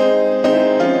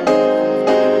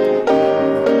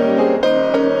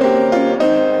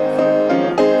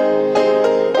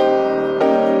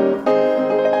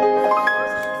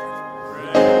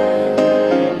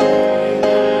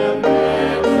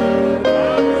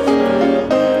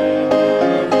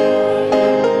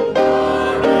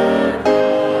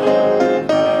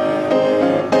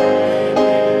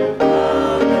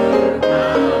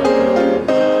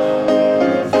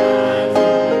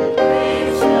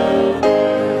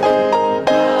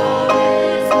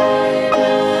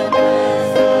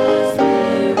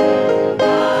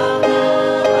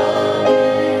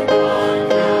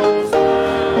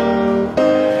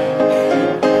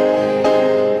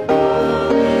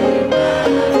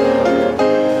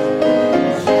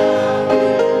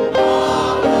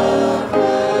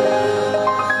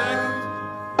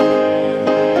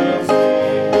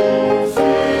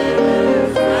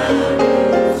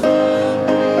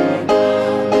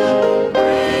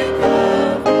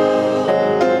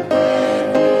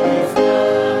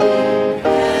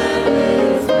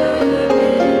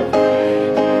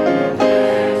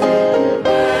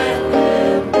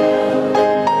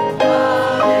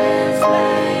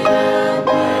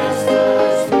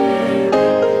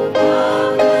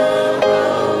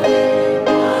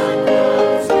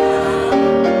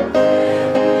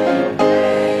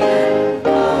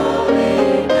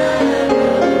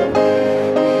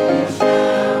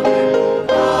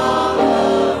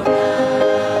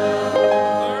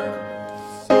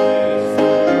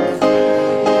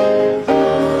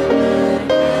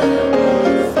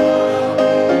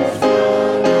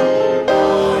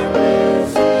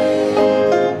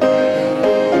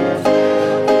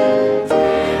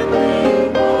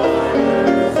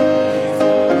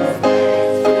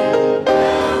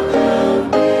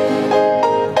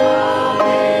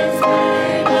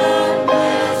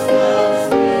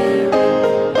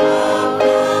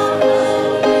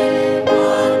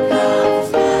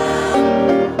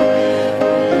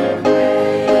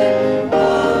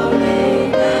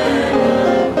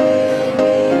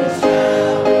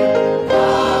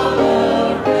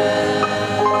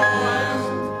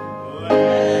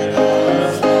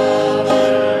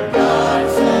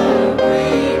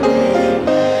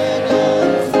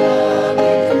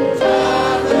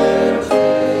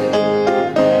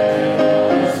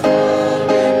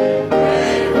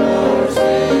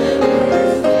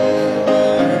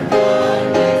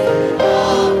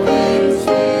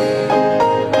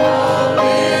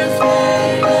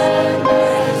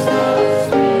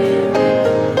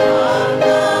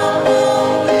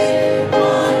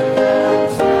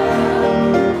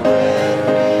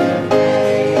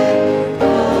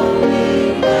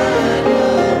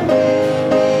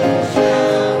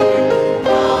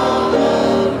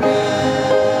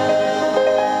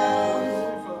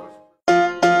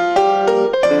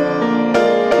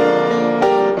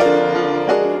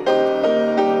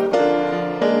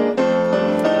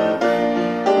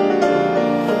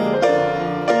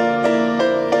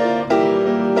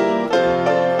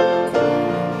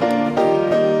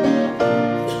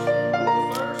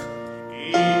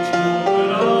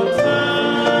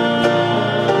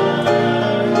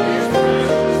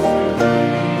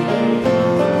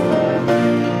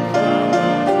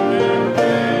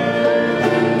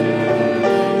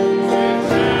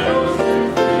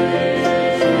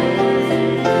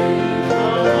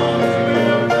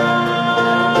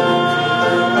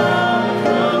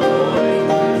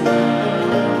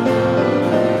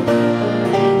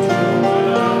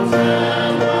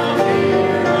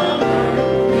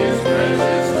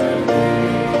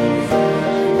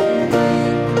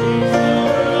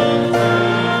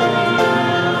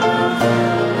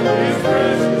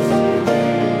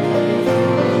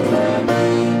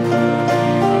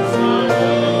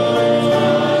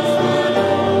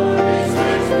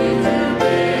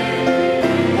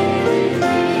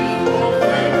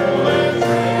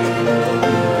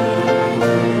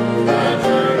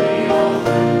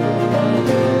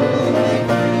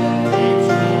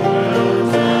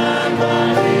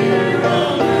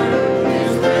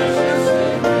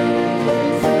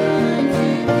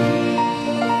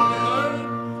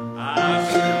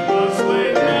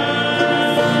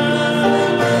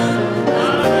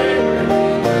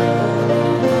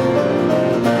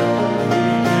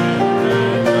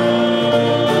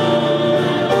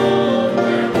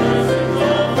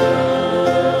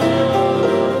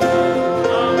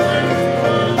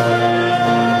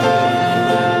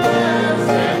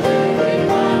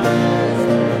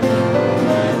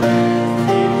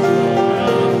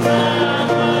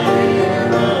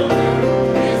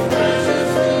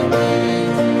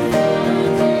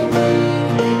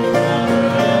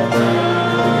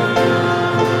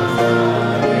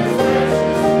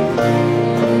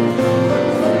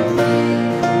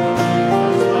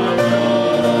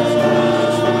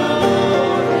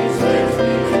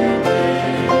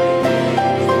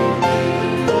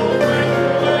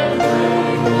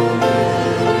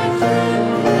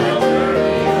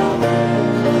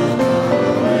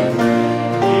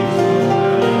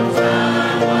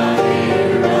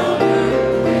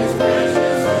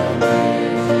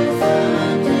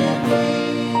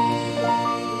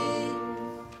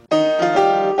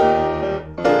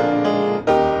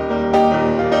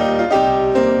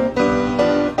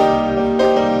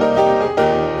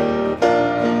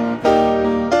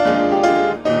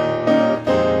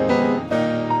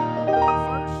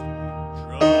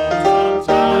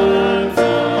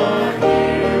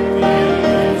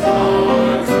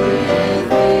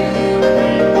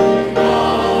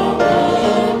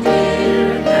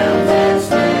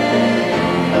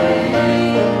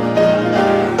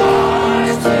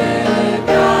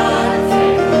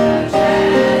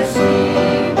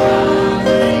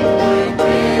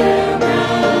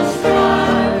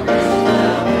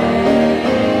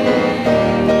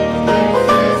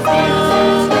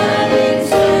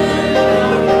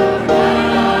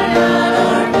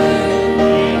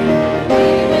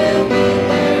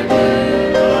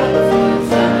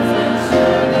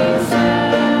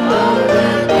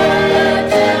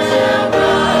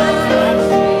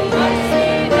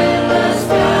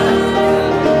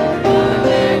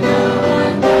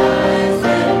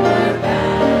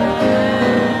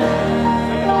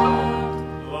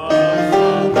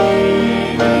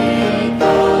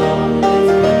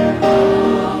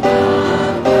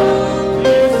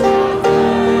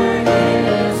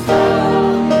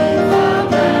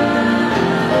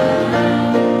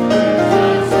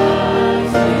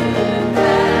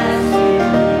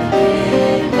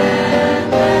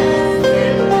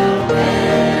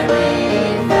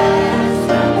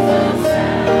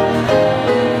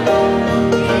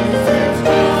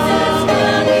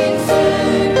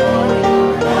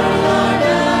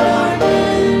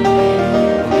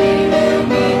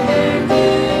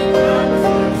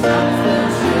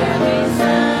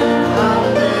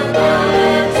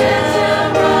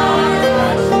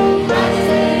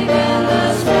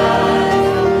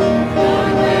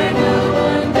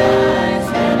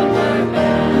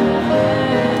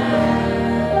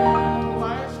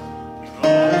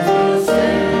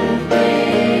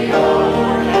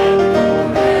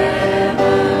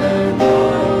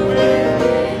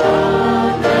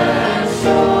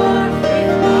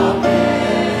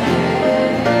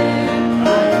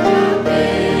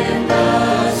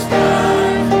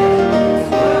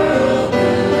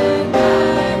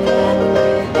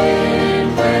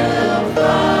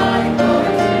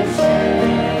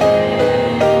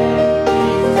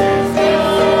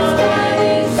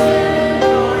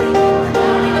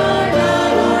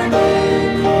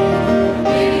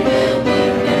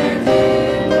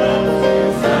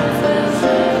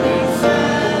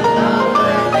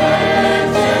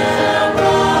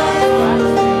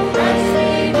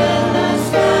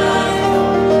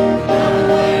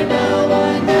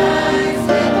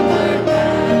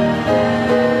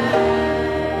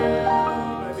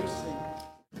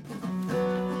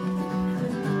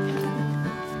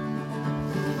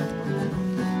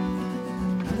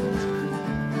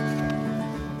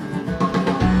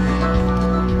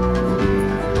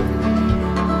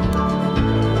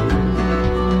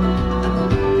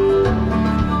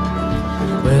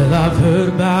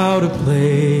about a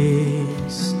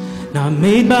place not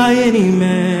made by any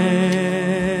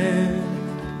man.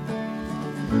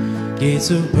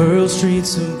 Gates of pearl,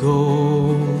 streets of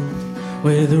gold,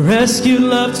 where the rescue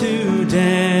love to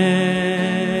dance.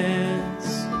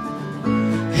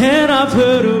 And I've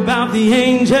heard about the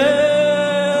angels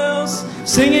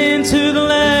singing to the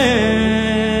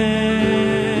Lamb.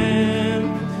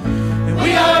 And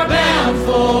we are bound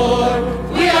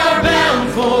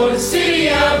for the city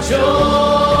of joy.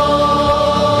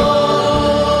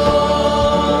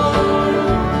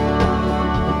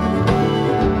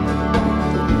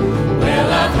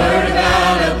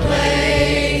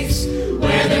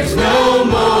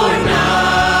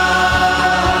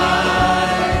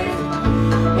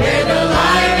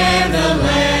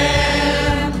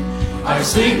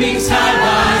 Sleeping side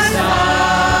by side.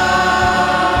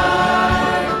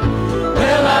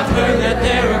 Well, I've heard that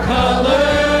there are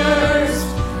colors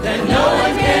that no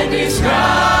one can describe.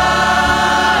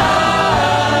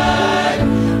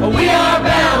 We are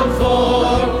bound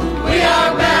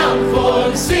for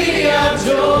the city of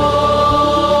joy.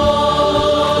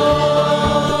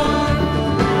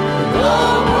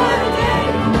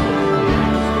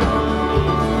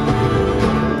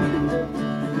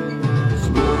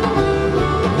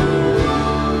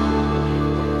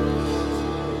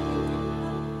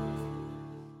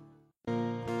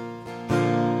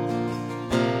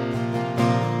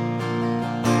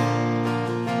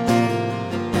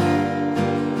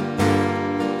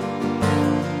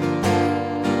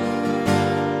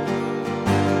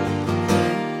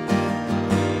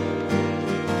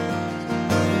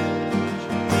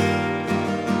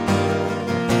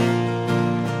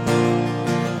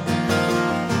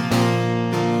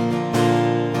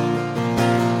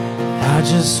 I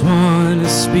just want to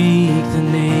speak the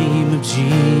name of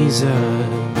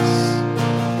Jesus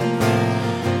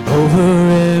over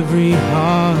every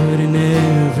heart and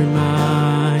every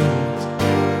mind.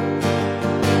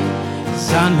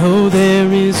 'Cause I know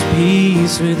there is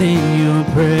peace within your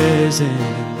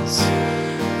presence.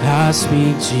 I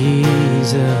speak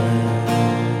Jesus.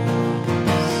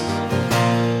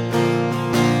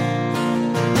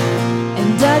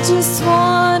 And I just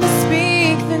want to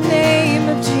speak the name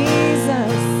of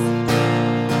Jesus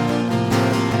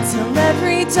till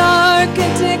every dark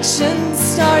addiction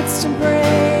starts to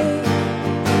break,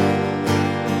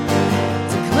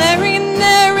 declaring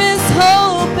there is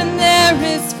hope and there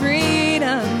is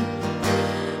freedom.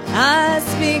 I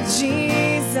speak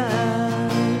Jesus.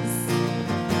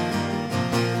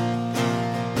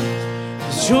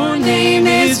 'Cause your name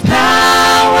is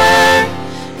power,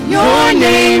 your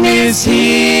name is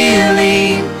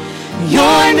healing,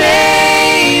 your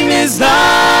name is life.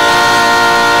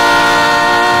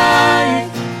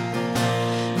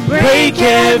 Break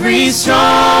every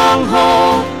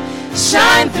stronghold,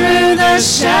 shine through the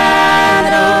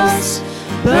shadows,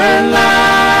 burn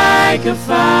like a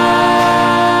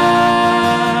fire.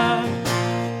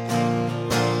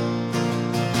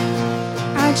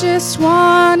 I just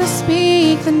want to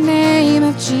speak the name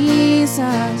of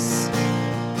Jesus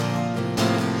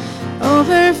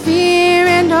over fear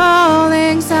and all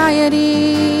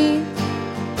anxiety.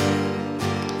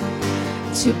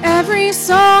 To every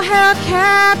soul held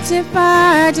captive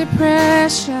by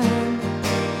depression,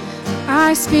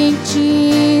 I speak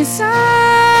Jesus.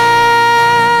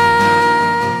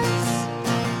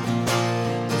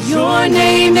 Your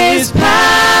name is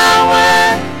power,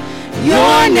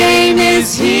 your name is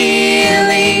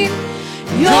healing,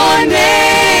 your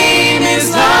name is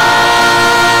life.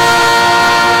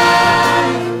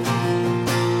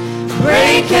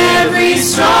 Break every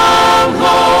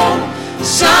stronghold,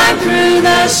 shine through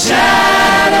the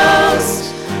shadows,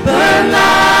 burn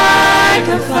like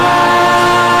a fire.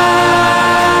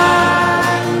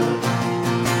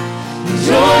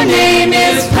 Your name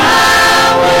is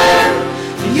power,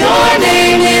 your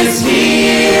name is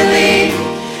healing,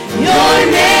 your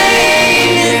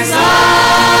name is life.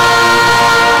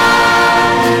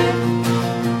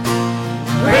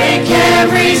 Break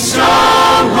every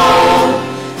stronghold,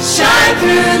 shine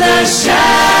through the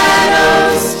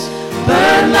shadows,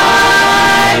 burn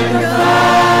like a fire.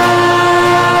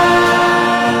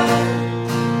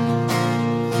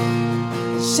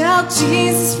 Shout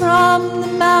Jesus from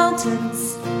the mountains,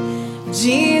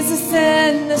 Jesus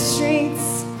in the streets,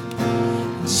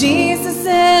 Jesus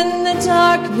in the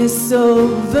darkness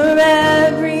over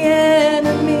every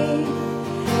enemy,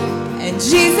 and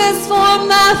Jesus for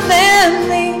my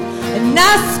family, and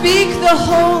I speak the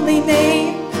holy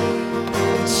name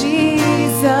of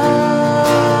Jesus.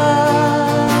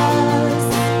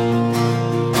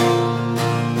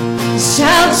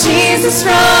 Shout Jesus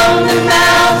from the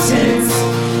mountains,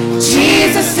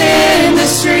 Jesus in the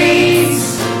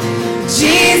streets,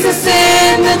 Jesus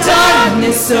in the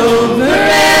darkness over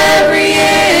every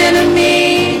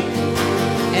enemy,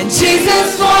 and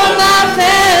Jesus for my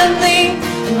family,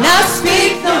 and I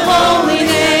speak the holy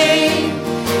name,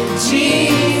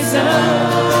 Jesus.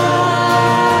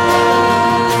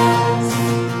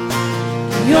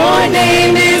 Your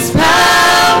name is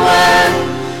power,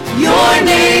 your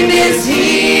name is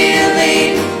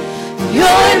healing,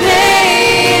 your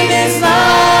name is life.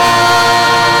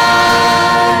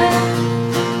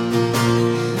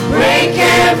 Break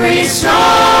every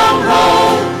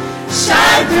stronghold,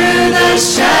 shine through the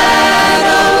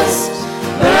shadows,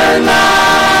 burn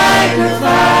like a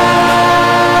fire.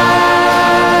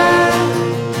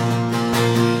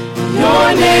 Your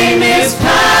name is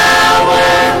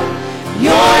power,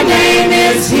 your name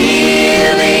is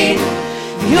healing,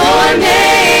 your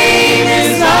name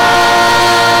is life.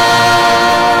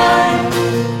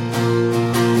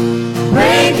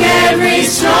 Break every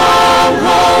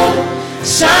stronghold,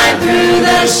 shine through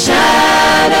the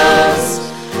shadows,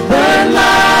 burn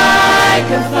like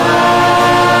a fire.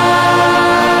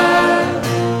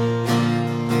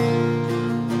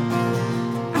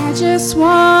 I just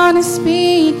want to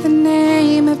speak the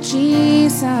name of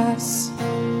Jesus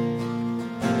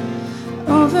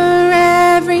over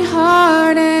every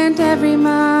heart and every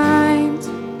mind,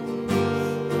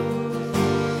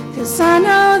 'cause I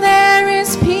know there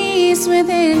is peace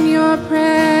within your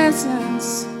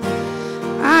presence.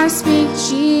 I speak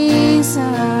Jesus.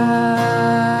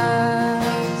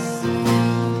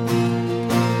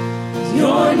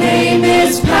 Your name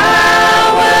is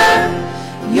power,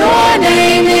 your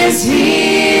name is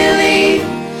healing,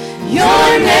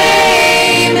 your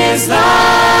name is life.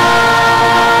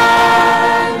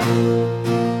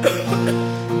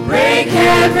 Break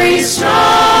every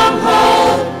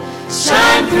stronghold,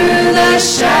 shine through the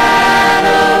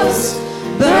shadows,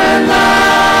 burn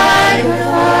like a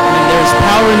fire. There's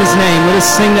power in his name. Let us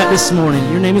sing that this morning.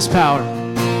 Your name is power.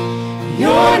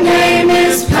 Your name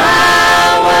is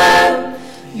power,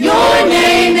 your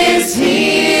name is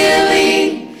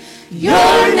healing,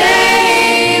 your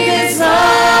name is life.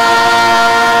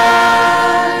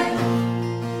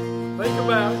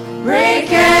 Break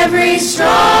every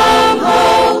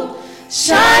stronghold,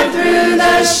 shine through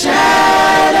the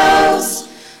shadows,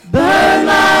 burn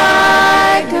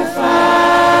like a fire.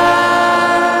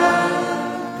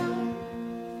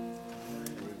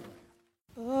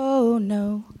 Oh no,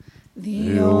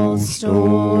 the old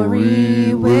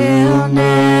story will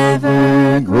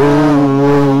never grow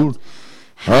old.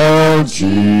 How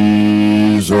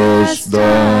Jesus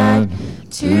died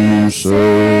to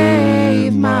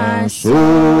save my soul.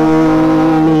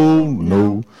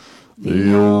 No,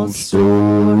 the old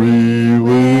story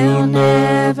will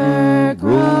never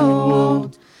grow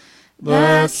old.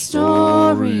 That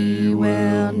story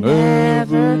will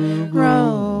never grow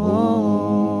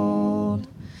old.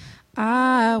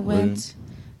 I went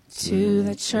to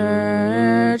the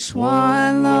church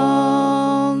one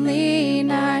lonely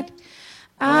night.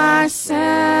 I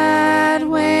sat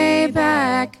way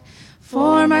back,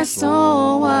 for my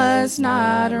soul was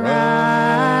not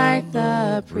right.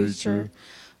 The preacher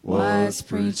was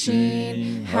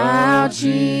preaching how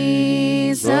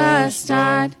Jesus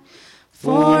died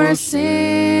for a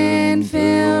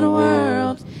sin-filled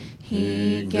world.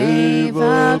 He gave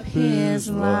up his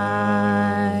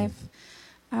life.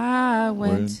 I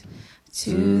went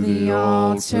to the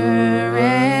altar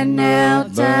and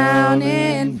knelt down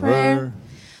in prayer.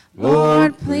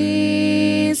 Lord,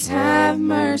 please have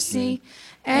mercy,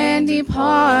 and he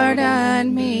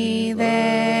pardoned me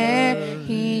there.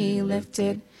 He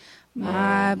lifted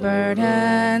my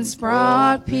burdens,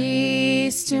 brought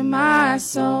peace to my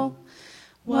soul.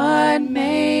 What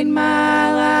made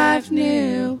my life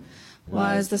new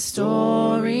was the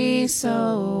story so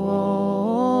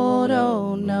old.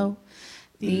 Oh no,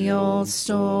 the old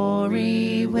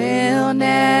story will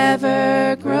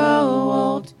never grow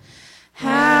old.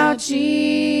 How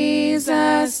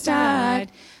Jesus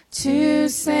died to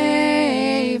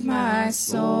save my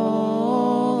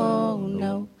soul. Oh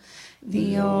no,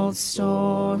 the old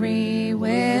story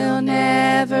will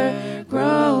never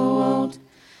grow old.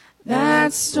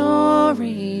 That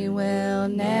story will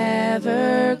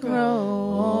never grow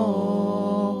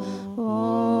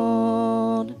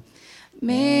old.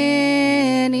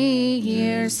 Many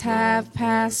years have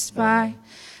passed by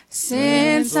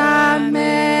since I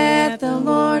met the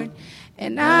Lord,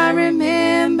 and I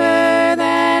remember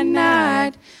that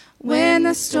night when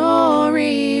the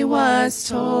story was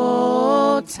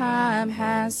told. Time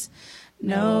has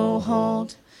no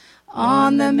hold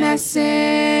on the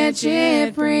message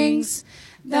it brings.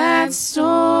 That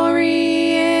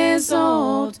story is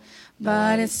old,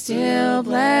 but it still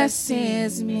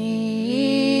blesses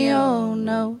me. Oh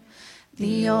no,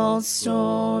 the old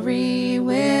story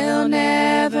will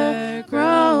never grow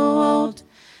old.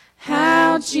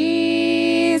 How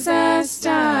Jesus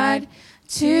died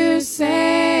to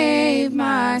save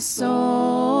my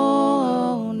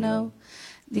soul. No,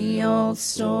 the old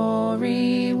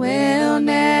story will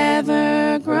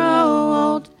never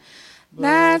grow old.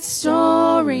 That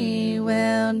story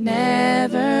will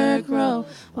never grow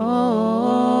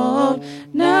old.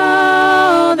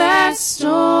 No, that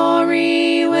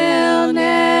story will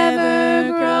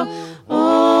never grow old.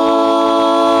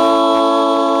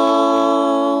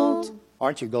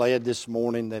 Aren't you glad this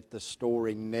morning that the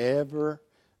story never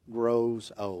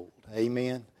grows old?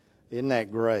 Amen. Isn't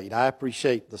that great? I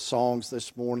appreciate the songs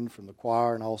this morning from the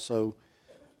choir and also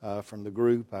from the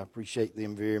group. I appreciate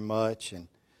them very much. And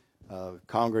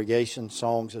congregation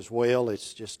songs as well.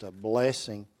 It's just a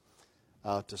blessing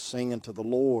to sing unto the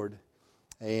Lord.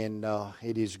 And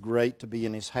it is great to be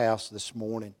in His house this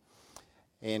morning.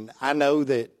 And I know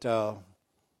that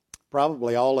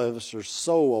probably all of us are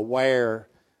so aware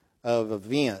of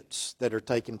events that are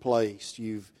taking place.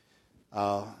 You've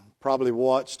probably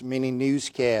watched many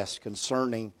newscasts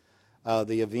concerning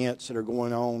the events that are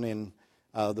going on in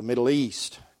the Middle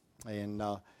East. And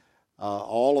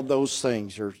all of those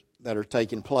things that are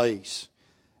taking place.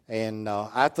 And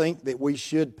I think that we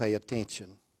should pay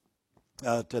attention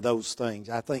to those things.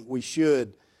 I think we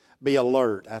should be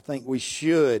alert. I think we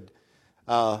should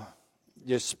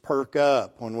just perk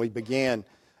up when we begin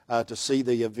to see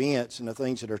the events and the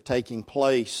things that are taking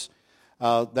place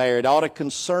there. It ought to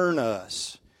concern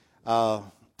us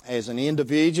as an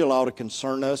individual. It ought to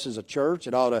concern us as a church.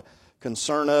 It ought to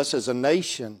concern us as a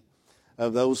nation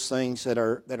of those things that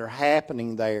are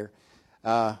happening there.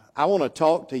 I want to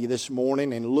talk to you this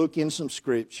morning and look in some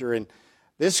Scripture. And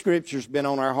this Scripture's been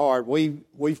on our heart.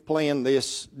 We've planned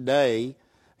this day,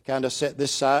 kind of set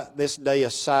this day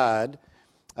aside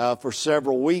for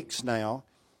several weeks now.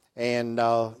 And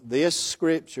this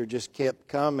Scripture just kept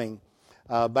coming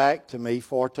back to me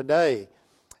for today.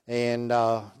 And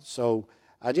so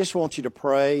I just want you to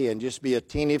pray and just be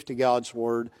attentive to God's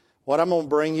Word. What I'm going to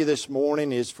bring you this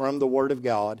morning is from the Word of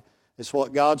God. It's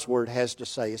what God's Word has to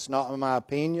say. It's not my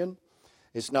opinion.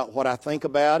 It's not what I think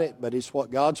about it, but it's what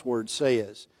God's Word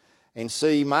says. And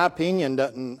see, my opinion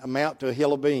doesn't amount to a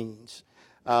hill of beans,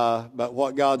 but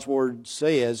what God's Word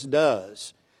says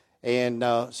does. And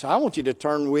so I want you to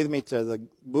turn with me to the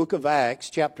book of Acts,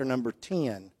 chapter number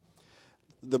 10.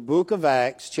 The book of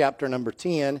Acts, chapter number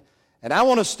 10. And I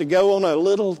want us to go on a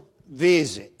little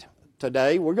visit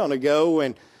today. We're going to go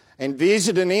and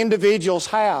visit an individual's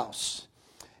house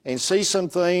and see some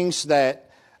things that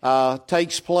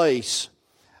takes place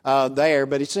there.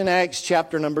 But it's in Acts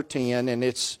chapter number 10, and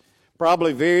it's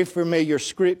probably very familiar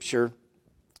Scripture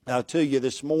to you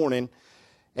this morning.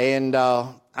 And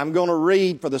I'm going to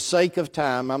read, for the sake of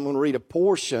time, I'm going to read a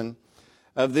portion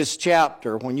of this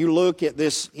chapter. When you look at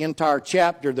this entire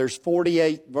chapter, there's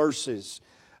 48 verses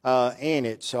in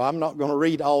it. So I'm not going to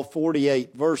read all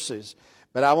 48 verses.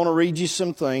 But I want to read you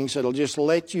some things that'll just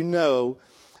let you know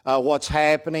what's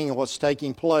happening and what's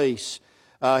taking place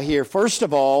here. First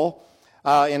of all,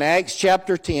 in Acts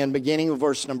chapter 10, beginning with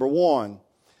verse number 1,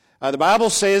 the Bible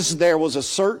says there was a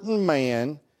certain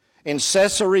man in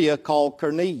Caesarea called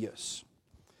Cornelius,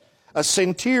 a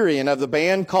centurion of the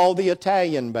band called the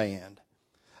Italian band,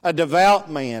 a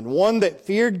devout man, one that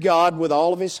feared God with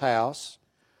all of his house,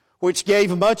 which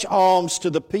gave much alms to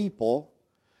the people,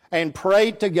 and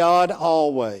prayed to God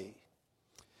always.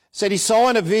 Said he saw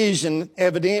in a vision,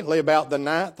 evidently about the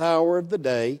 9th hour of the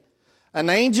day, an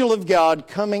angel of God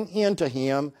coming into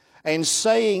him and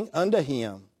saying unto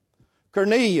him,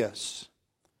 Cornelius.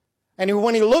 And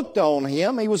when he looked on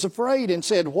him, he was afraid and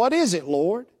said, What is it,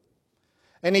 Lord?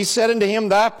 And he said unto him,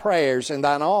 Thy prayers and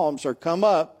thine alms are come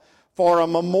up for a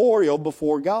memorial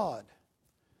before God.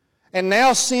 And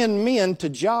now send men to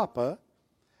Joppa,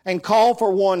 and call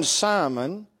for one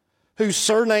Simon, whose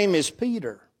surname is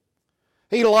Peter.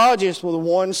 He lodges with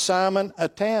one Simon, a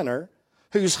tanner,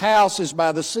 whose house is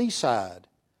by the seaside.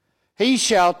 He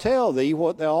shall tell thee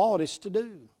what thou oughtest to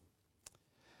do.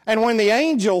 And when the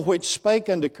angel which spake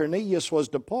unto Cornelius was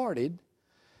departed,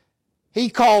 he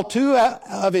called 2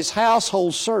 of his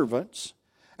household servants,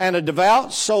 and a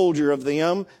devout soldier of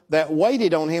them that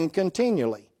waited on him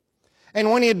continually.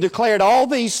 And when he had declared all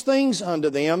these things unto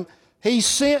them, he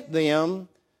sent them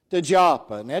to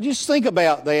Joppa. Now just think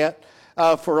about that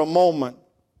for a moment,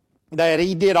 that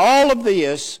he did all of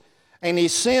this and he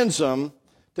sends them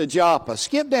to Joppa.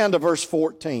 Skip down to verse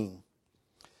 14.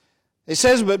 It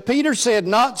says, but Peter said,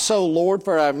 not so, Lord,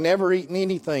 for I have never eaten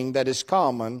anything that is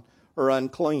common or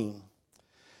unclean.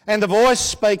 And the voice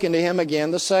spake unto him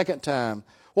again the second time,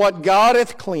 what God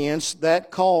hath cleansed,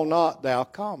 that call not thou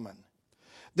common.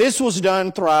 This was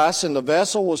done thrice, and the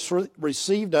vessel was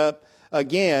received up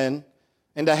again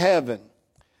into heaven.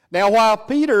 Now while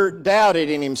Peter doubted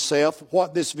in himself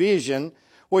what this vision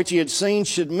which he had seen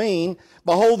should mean,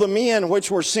 behold, the men which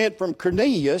were sent from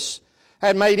Cornelius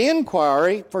had made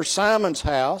inquiry for Simon's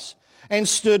house, and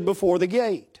stood before the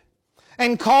gate,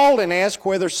 and called and asked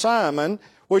whether Simon,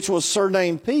 which was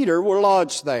surnamed Peter, were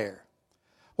lodged there.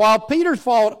 While Peter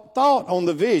thought on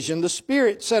the vision, the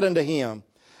Spirit said unto him,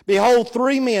 behold,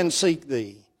 3 men seek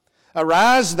thee.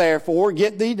 Arise therefore,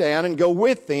 get thee down, and go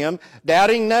with them,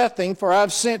 doubting nothing, for I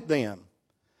have sent them.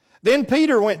 Then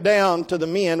Peter went down to the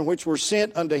men which were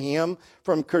sent unto him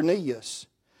from Cornelius,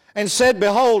 and said,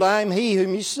 behold, I am he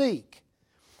whom ye seek.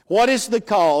 What is the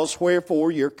cause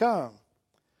wherefore you're come?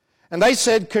 And they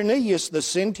said, Cornelius the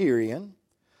centurion,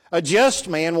 a just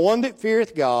man, one that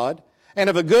feareth God, and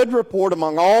of a good report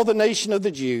among all the nation of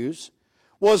the Jews,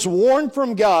 was warned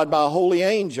from God by a holy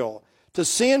angel to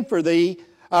send for thee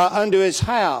unto his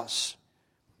house,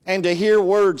 and to hear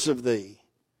words of thee.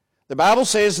 The Bible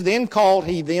says, then called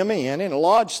he them in, and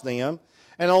lodged them.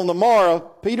 And on the morrow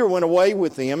Peter went away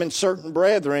with them, and certain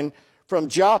brethren from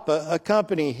Joppa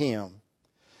accompanied him.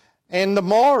 And the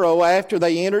morrow after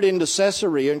they entered into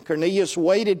Caesarea, and Cornelius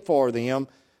waited for them,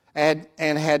 and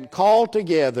had called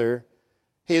together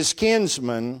his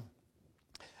kinsmen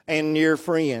and near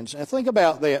friends. Now think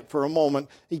about that for a moment.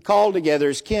 He called together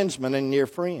his kinsmen and near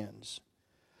friends.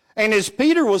 And as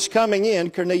Peter was coming in,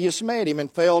 Cornelius met him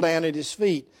and fell down at his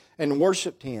feet and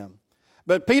worshipped him.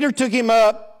 But Peter took him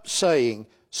up, saying,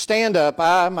 stand up,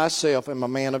 I myself am a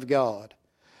man of God.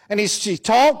 And as he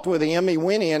talked with him, he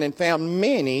went in and found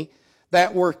many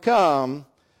that were come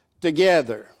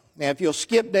together. Now if you'll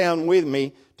skip down with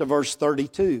me to verse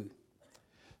 32.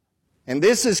 And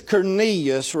this is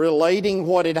Cornelius relating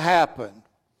what had happened.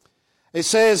 It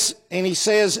says, and he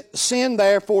says, send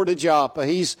therefore to Joppa.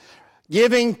 He's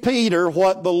giving Peter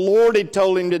what the Lord had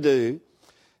told him to do.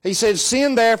 He said,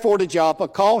 send therefore to Joppa,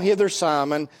 call hither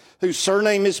Simon, whose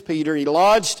surname is Peter. He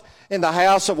lodged in the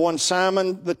house of one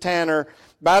Simon the tanner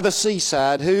by the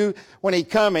seaside, who, when he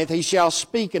cometh, he shall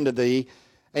speak unto thee.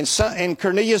 And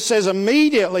Cornelius says,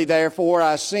 immediately therefore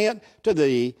I sent to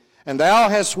thee, and thou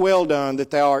hast well done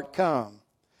that thou art come.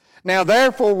 Now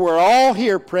therefore we're all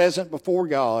here present before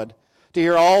God to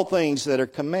hear all things that are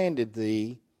commanded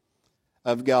thee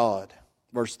of God.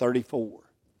 Verse 34.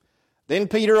 Then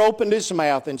Peter opened his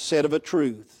mouth and said, of a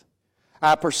truth,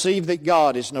 I perceive that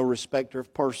God is no respecter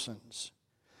of persons.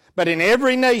 But in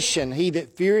every nation he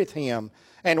that feareth him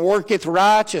and worketh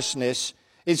righteousness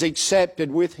is accepted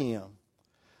with him.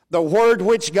 The word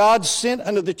which God sent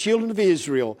unto the children of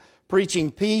Israel,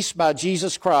 preaching peace by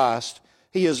Jesus Christ,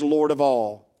 he is Lord of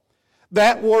all.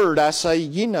 That word, I say,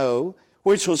 ye know,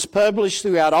 which was published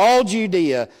throughout all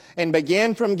Judea and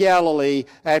began from Galilee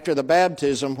after the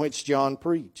baptism which John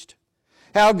preached.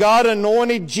 How God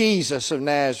anointed Jesus of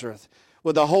Nazareth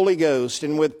with the Holy Ghost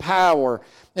and with power,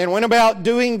 and went about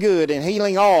doing good and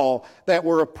healing all that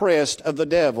were oppressed of the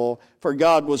devil, for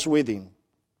God was with him.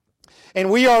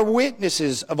 And we are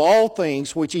witnesses of all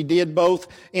things which he did both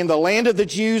in the land of the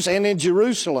Jews and in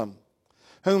Jerusalem,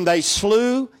 whom they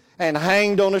slew and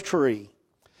hanged on a tree.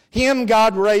 Him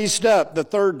God raised up the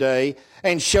third day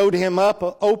and showed him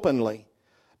up openly,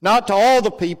 not to all the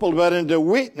people, but unto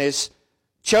witness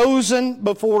chosen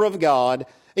before of God,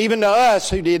 even to us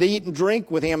who did eat and drink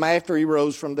with him after he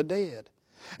rose from the dead.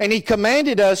 And he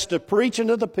commanded us to preach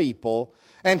unto the people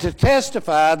and to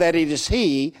testify that it is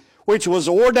he which was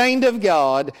ordained of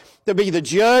God to be the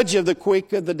judge of the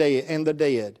quick and the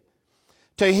dead.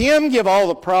 To him give all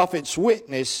the prophets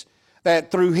witness that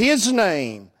through his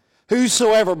name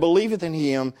whosoever believeth in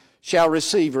him shall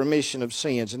receive remission of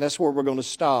sins. And that's where we're going to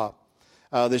stop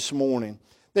this morning.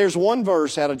 There's one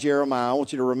verse out of Jeremiah I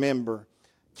want you to remember.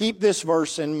 Keep this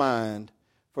verse in mind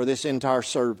for this entire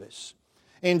service.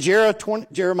 In Jeremiah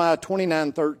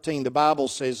 29:13, the Bible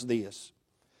says this,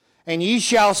 and ye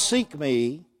shall seek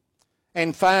me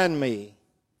and find me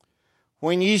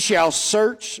when ye shall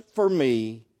search for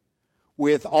me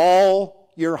with all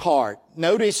your heart.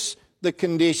 Notice the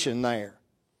condition there.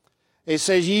 It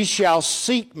says, ye shall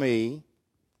seek me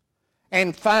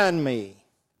and find me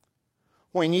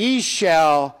when ye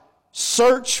shall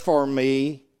search for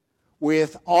me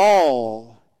with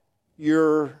all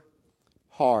your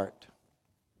heart.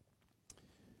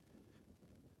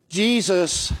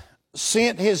 Jesus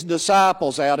sent his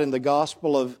disciples out in the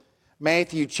Gospel of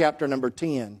Matthew chapter number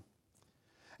 10.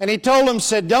 And he told them,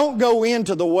 said, don't go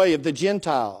into the way of the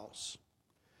Gentiles.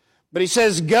 But he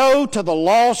says, go to the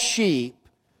lost sheep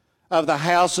of the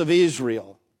house of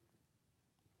Israel.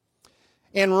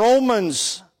 In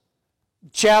Romans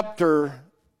chapter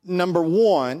number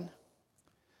 1,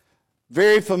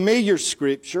 very familiar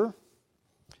scripture,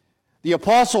 the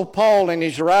Apostle Paul in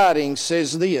his writings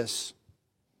says this.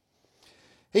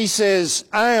 He says,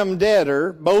 I am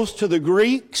debtor both to the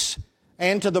Greeks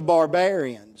and to the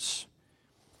barbarians,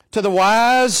 to the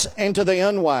wise and to the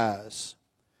unwise.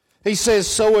 He says,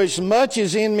 so as much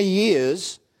as in me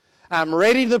is, I'm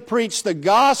ready to preach the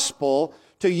gospel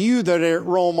to you that are at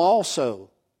Rome also.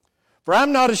 For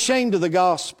I'm not ashamed of the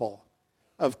gospel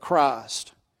of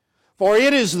Christ. For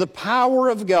it is the power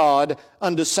of God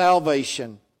unto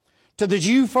salvation, to the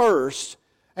Jew first,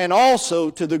 and also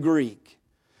to the Greek.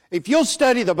 If you'll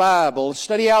study the Bible,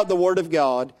 study out the Word of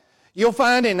God, you'll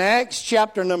find in Acts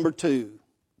chapter number 2,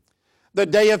 the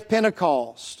day of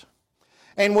Pentecost.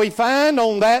 And we find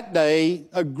on that day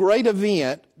a great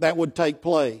event that would take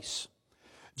place.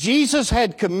 Jesus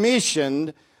had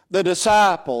commissioned the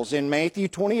disciples in Matthew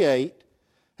 28.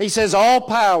 He says, all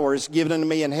power is given unto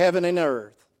me in heaven and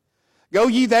earth. Go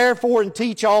ye therefore and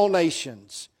teach all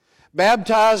nations,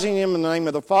 baptizing them in the name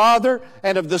of the Father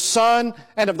and of the Son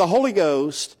and of the Holy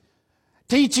Ghost,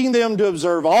 teaching them to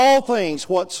observe all things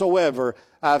whatsoever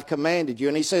I've commanded you.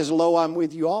 And he says, lo, I'm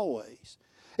with you always.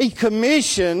 He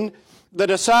commissioned the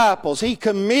disciples. He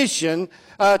commissioned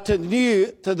to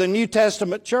the New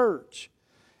Testament church.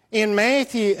 In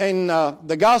Matthew, in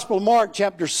the Gospel of Mark,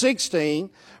 chapter 16,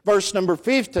 verse number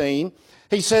 15,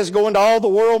 he says, go into all the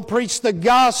world and preach the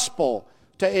gospel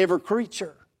to every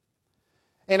creature.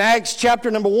 In Acts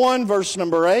chapter number 1, verse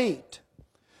number 8,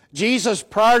 Jesus,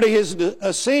 prior to his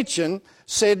ascension,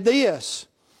 said this.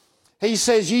 He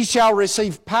says, ye shall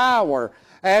receive power.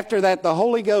 After that, the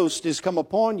Holy Ghost is come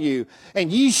upon you,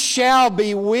 and ye shall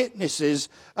be witnesses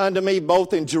unto me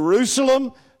both in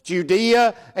Jerusalem,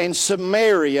 Judea, and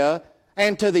Samaria,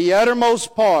 and to the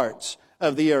uttermost parts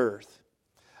of the earth.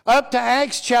 Up to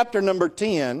Acts chapter number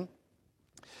 10,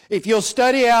 if you'll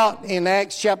study out in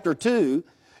Acts chapter 2,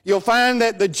 you'll find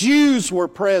that the Jews were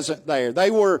present there.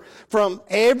 They were from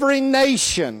every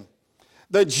nation.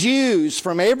 The Jews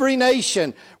from every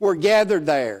nation were gathered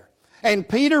there. And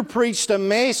Peter preached a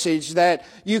message that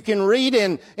you can read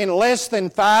in less than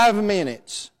 5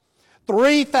 minutes.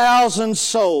 3,000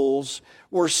 souls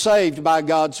were saved by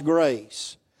God's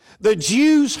grace. The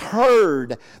Jews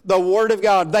heard the Word of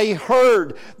God. They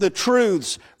heard the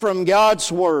truths from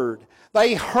God's Word.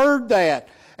 They heard that.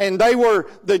 And they were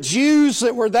the Jews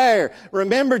that were there.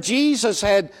 Remember, Jesus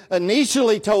had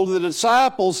initially told the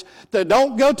disciples to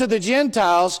don't go to the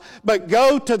Gentiles, but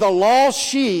go to the lost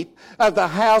sheep of the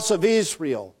house of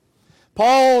Israel.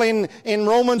 Paul in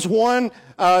Romans 1,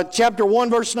 chapter 1,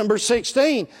 verse number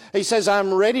 16, he says,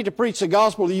 I'm ready to preach the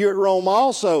gospel to you at Rome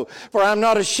also, for I'm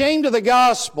not ashamed of the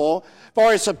gospel,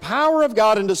 for it's the power of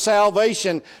God unto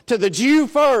salvation to the Jew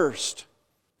first,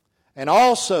 and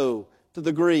also to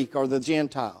the Greek or the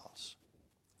Gentiles.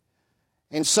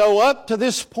 And so up to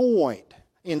this point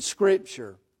in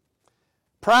Scripture,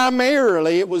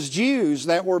 primarily it was Jews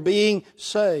that were being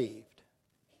saved.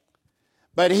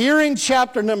 But here in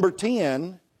chapter number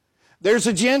 10, there's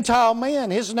a Gentile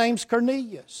man. His name's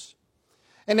Cornelius.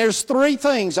 And there's 3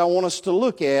 things I want us to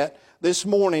look at this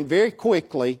morning very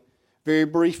quickly, very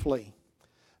briefly.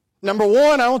 Number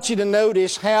 1, I want you to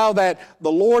notice how that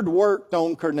the Lord worked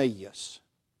on Cornelius.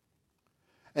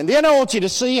 And then I want you to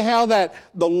see how that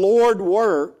the Lord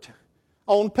worked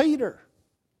on Peter.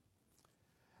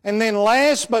 And then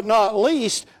last but not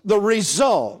least, the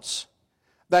results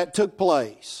that took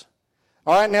place.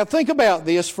 All right, now think about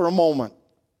this for a moment.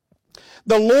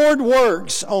 The Lord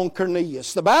works on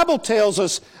Cornelius. The Bible tells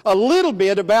us a little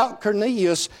bit about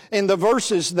Cornelius in the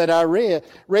verses that I read.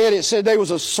 It said there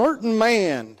was a certain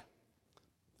man.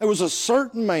 There was a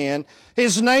certain man.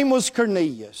 His name was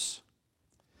Cornelius.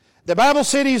 The Bible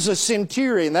said he's a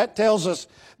centurion. That tells us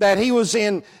that he was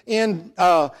in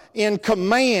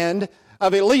command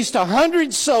of at least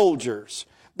 100 soldiers.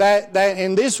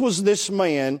 And this was this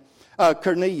man,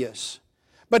 Cornelius.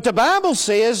 But the Bible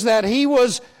says that he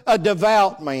was a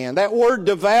devout man. That word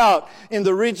devout in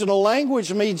the original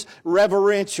language means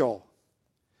reverential.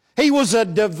 He was a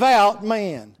devout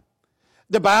man.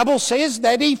 The Bible says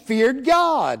that he feared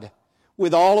God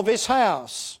with all of his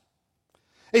house.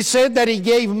 It said that he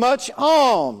gave much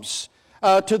alms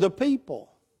to the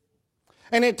people.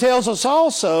 And it tells us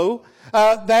also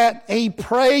that he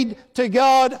prayed to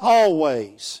God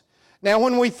always. Now,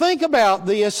 when we think about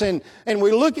this and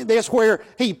we look at this where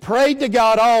he prayed to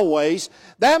God always,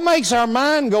 that makes our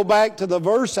mind go back to the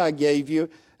verse I gave you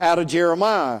out of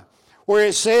Jeremiah, where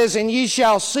it says, "And ye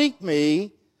shall seek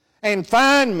me and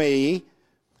find me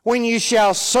when you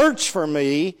shall search for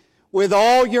me with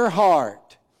all your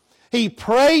heart." He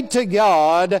prayed to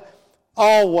God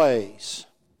always.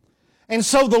 And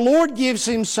so the Lord gives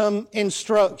him some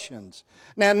instructions.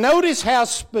 Now notice how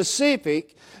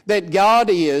specific that God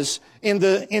is in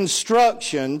the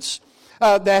instructions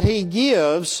that he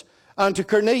gives unto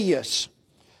Cornelius.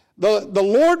 The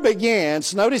Lord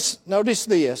begins, notice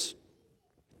this.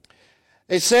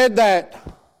 It said that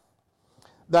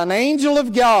an angel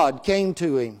of God came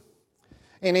to him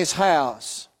in his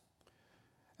house.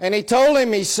 And he told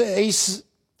him, he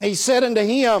said unto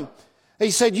him, he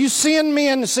said, "You send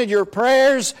men," and said, "your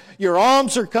prayers, your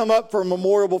alms are come up for a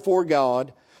memorial before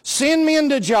God. Send men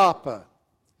to Joppa.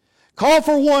 Call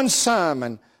for one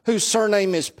Simon, whose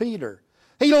surname is Peter.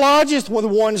 He lodgeth with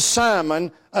one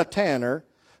Simon, a tanner,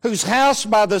 whose house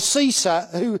is by the seaside."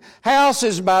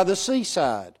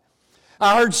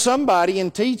 I heard somebody in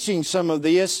teaching some of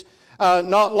this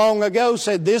not long ago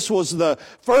said this was the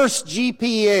first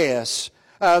GPS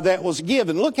that was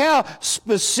given. Look how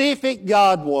specific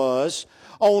God was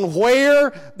on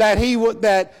where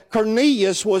that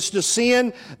Cornelius was to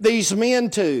send these men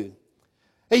to.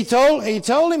 He told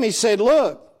him, he said,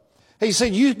 "Look," he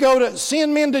said, "you go to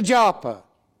send men to Joppa."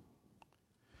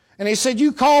 And he said,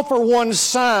 "You call for one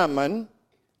Simon,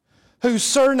 whose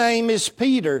surname is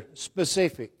Peter,"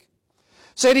 specific.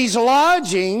 Said he's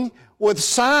lodging with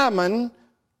Simon,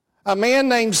 a man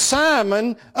named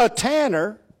Simon, a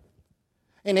tanner,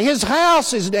 and his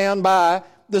house is down by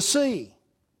the sea.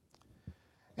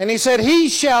 And he said, "He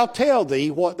shall tell thee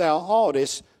what thou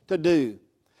oughtest to do."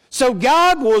 So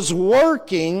God was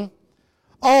working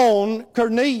on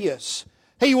Cornelius.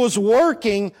 He was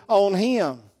working on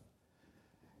him.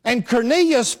 And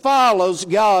Cornelius follows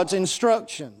God's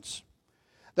instructions.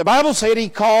 The Bible said he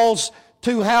calls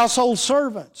 2 household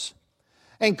servants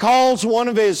and calls one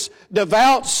of his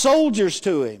devout soldiers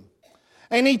to him.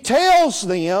 And he tells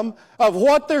them of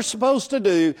what they're supposed to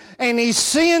do, and he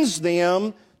sends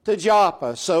them to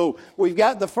Joppa. So we've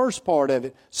got the first part of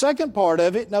it. Second part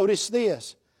of it, notice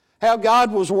this, how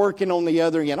God was working on the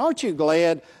other end. Aren't you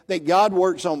glad that God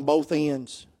works on both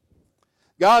ends?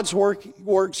 God's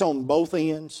works on both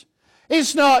ends.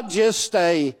 It's not just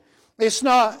a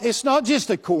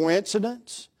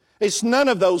coincidence. It's none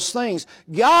of those things.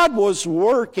 God was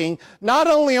working not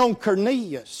only on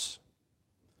Cornelius.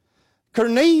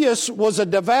 Cornelius was a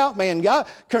devout man.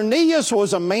 Cornelius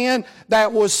was a man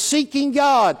that was seeking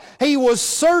God. He was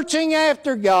searching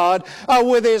after God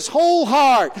with his whole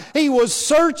heart. He was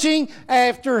searching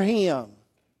after Him.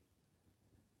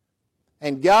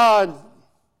 And God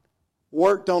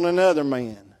worked on another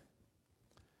man.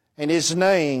 And his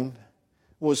name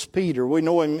was Peter. We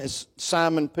know him as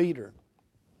Simon Peter.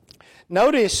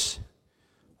 Notice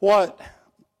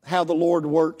how the Lord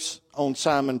works on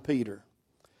Simon Peter.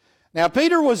 Now,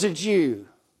 Peter was a Jew,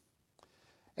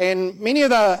 and many of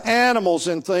the animals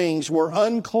and things were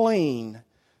unclean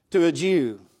to a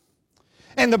Jew.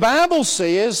 And the Bible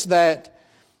says that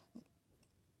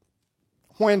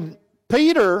when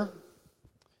Peter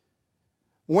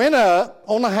went up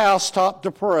on the housetop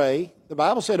to pray, the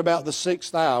Bible said about the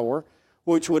 6th hour,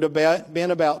 which would have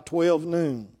been about 12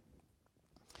 noon.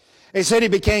 It said he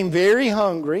became very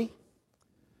hungry,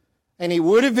 and he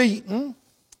would have eaten.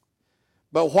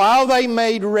 But while they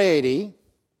made ready,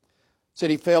 said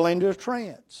he fell into a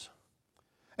trance.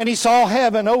 And he saw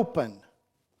heaven open,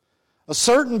 a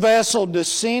certain vessel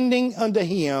descending unto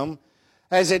him,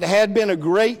 as it had been a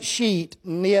great sheet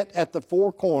knit at the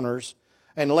 4 corners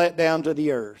and let down to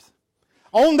the earth.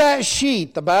 On that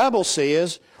sheet, the Bible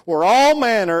says, were all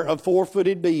manner of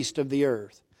 4-footed beasts of the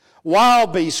earth,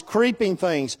 wild beasts, creeping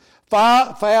things,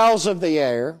 fowls of the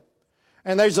air.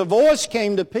 And there's a voice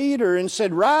came to Peter and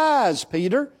said, "Rise,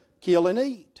 Peter, kill and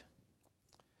eat."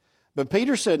 But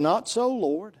Peter said, "Not so,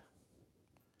 Lord,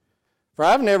 for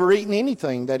I've never eaten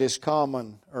anything that is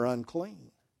common or unclean."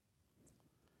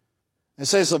 It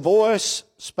says the voice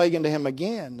spake unto him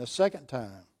again the second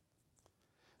time.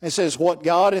 It says, "What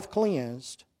God hath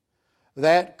cleansed,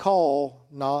 that call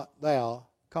not thou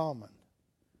common."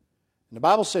 And the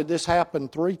Bible said this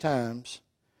happened 3 times.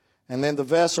 And then the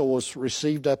vessel was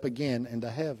received up again into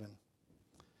heaven.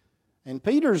 And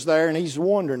Peter's there and he's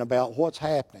wondering about what's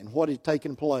happening, what had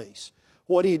taken place,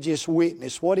 what he had just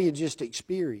witnessed, what he had just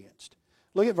experienced.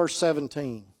 Look at verse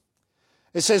 17.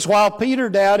 It says, "While Peter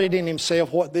doubted in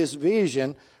himself what this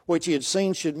vision which he had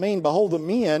seen should mean. Behold, the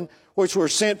men which were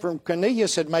sent from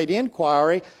Cornelius had made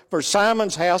inquiry for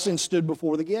Simon's house and stood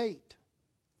before the gate.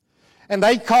 And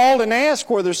they called and asked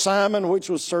whether Simon, which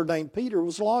was surnamed Peter,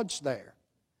 was lodged there.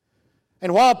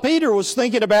 And while Peter was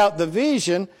thinking about the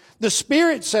vision, the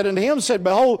Spirit said unto him, said,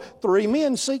 Behold, 3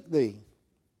 men seek thee.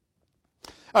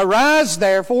 Arise,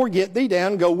 therefore, get thee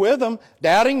down, go with them,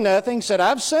 doubting nothing, said,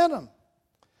 I've sent them.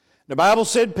 The Bible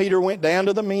said Peter went down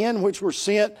to the men which were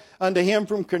sent unto him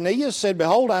from Cornelius, said,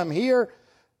 Behold, I'm here.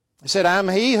 He said, I'm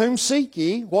he whom seek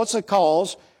ye. What's the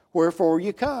cause? Wherefore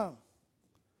you come?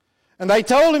 And they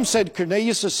told him, said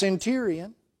Cornelius, a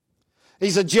centurion.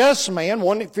 He's a just man,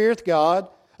 one that feareth God,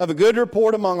 of a good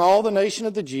report among all the nation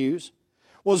of the Jews,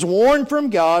 was warned from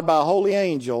God by a holy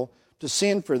angel to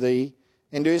send for thee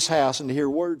into his house and to hear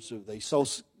words of thee. So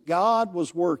God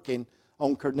was working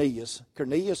on Cornelius.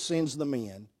 Cornelius sends the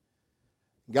men.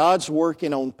 God's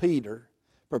working on Peter,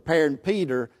 preparing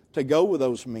Peter to go with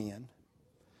those men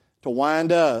to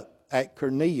wind up at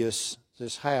Cornelius'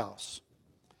 house.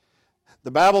 The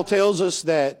Bible tells us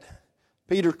that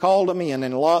Peter called them in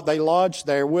and they lodged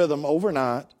there with them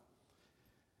overnight.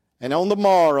 And on the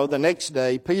morrow, the next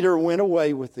day, Peter went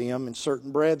away with them, and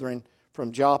certain brethren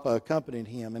from Joppa accompanied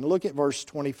him. And look at verse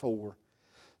 24. It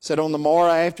said, On the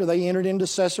morrow after they entered into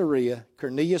Caesarea,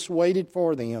 Cornelius waited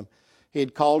for them. He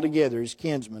had called together his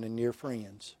kinsmen and near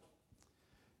friends.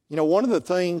 You know, one of the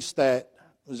things that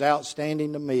was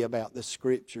outstanding to me about this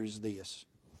scripture is this.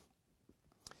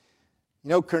 You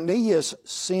know, Cornelius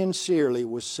sincerely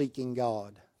was seeking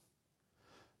God.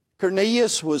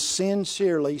 Cornelius was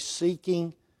sincerely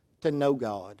seeking to know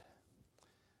God.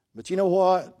 But you know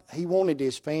what? He wanted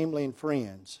his family and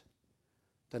friends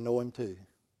to know Him too.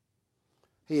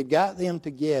 He had got them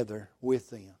together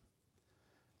with them.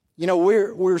 You know,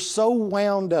 we're so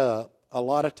wound up a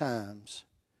lot of times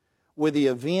with the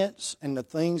events and the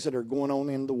things that are going on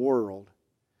in the world,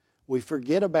 we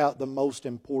forget about the most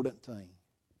important thing.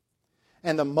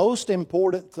 And the most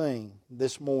important thing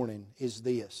this morning is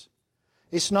this.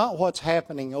 It's not what's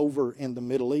happening over in the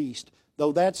Middle East,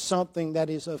 though that's something that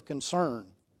is of concern.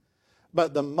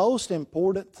 But the most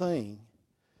important thing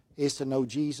is to know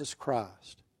Jesus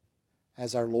Christ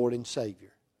as our Lord and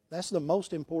Savior. That's the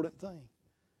most important thing.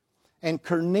 And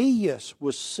Cornelius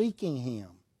was seeking Him.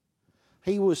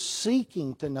 He was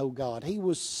seeking to know God. He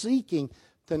was seeking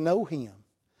to know Him.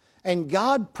 And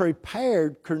God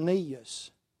prepared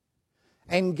Cornelius.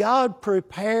 And God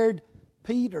prepared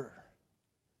Peter.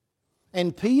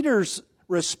 And Peter's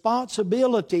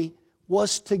responsibility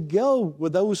was to go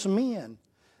with those men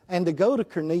and to go to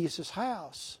Cornelius'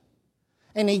 house.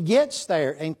 And he gets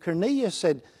there, and Cornelius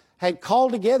had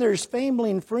called together his family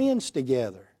and friends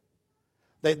together,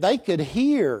 that they could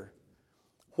hear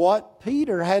what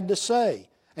Peter had to say.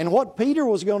 And what Peter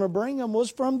was going to bring them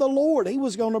was from the Lord. He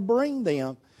was going to bring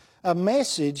them a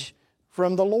message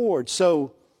from the Lord.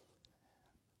 So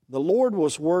the Lord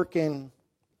was working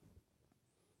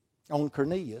on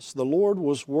Cornelius. The Lord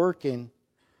was working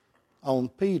on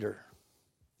Peter.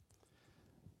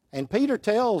 And Peter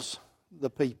tells the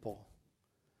people,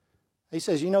 he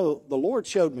says, you know, the Lord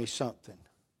showed me something.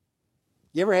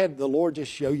 You ever had the Lord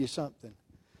just show you something?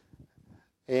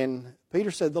 And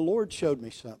Peter said, the Lord showed me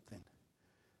something.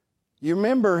 You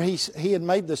remember he had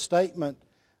made the statement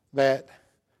that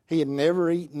he had never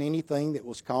eaten anything that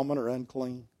was common or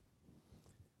unclean.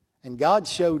 And God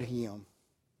showed him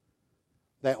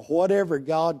that whatever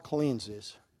God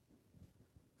cleanses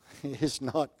is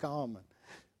not common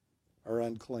or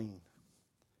unclean.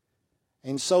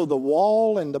 And so the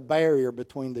wall and the barrier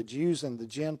between the Jews and the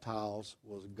Gentiles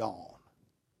was gone.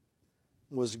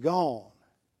 Was gone.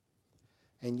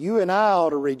 And you and I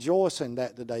ought to rejoice in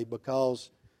that today,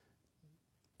 because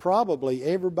probably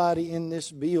everybody in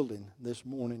this building this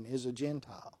morning is a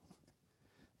Gentile.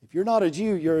 If you're not a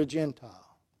Jew, you're a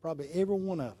Gentile. Probably every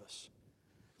one of us.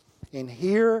 And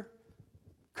here,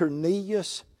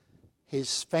 Cornelius,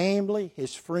 his family,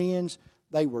 his friends,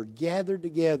 they were gathered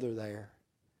together there.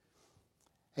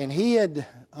 And he had,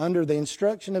 under the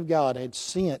instruction of God, had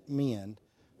sent men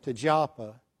to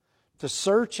Joppa to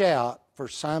search out for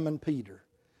Simon Peter.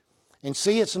 And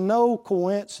see, it's no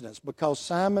coincidence, because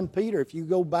Simon Peter, if you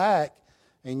go back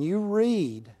and you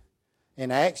read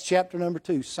in Acts chapter number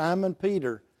 2, Simon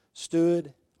Peter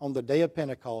stood on the day of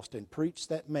Pentecost and preached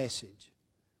that message.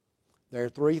 There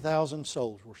 3,000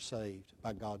 souls were saved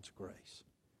by God's grace.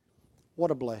 What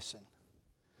a blessing.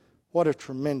 What a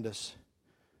tremendous,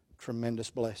 tremendous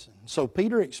blessing. So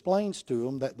Peter explains to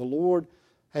him that the Lord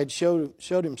had showed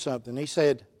him something. He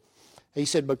said,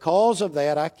 because of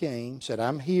that I came, said,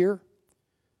 I'm here.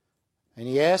 And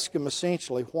he asked him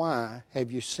essentially, why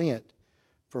have you sent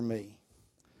for me.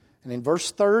 And in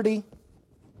verse 30,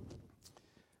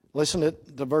 listen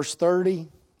to verse 30,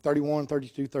 31,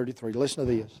 32, 33. Listen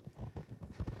to this.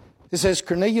 It says,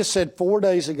 Cornelius said, 4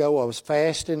 days ago I was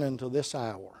fasting until this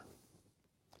hour.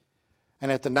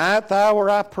 And at the 9th hour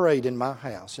I prayed in my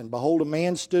house. And behold, a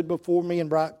man stood before me in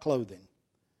bright clothing.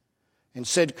 And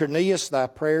said, Cornelius, thy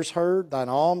prayers heard, thine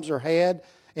alms are had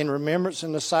in remembrance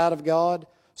in the sight of God.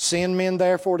 Send men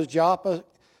therefore to Joppa,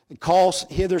 and call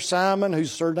hither Simon,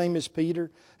 whose surname is Peter.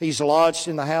 He's lodged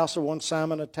in the house of one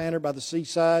Simon a tanner by the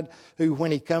seaside, who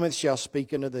when he cometh shall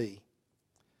speak unto thee.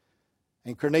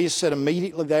 And Cornelius said,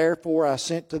 Immediately therefore I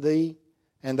sent to thee,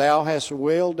 and thou hast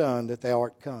well done that thou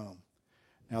art come.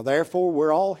 Now therefore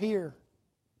we're all here,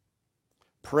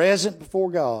 present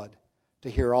before God, to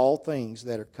hear all things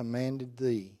that are commanded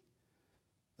thee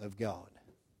of God.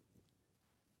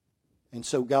 And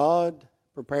so God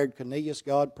prepared Cornelius,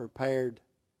 God prepared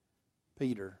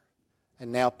Peter,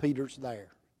 and now Peter's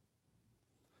there.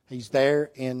 He's there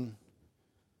in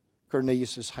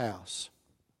Cornelius' house.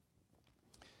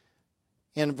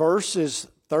 In verses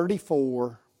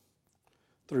 34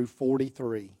 through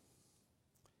 43,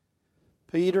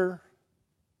 Peter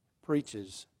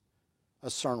preaches a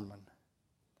sermon.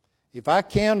 If I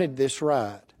counted this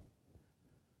right,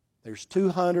 there's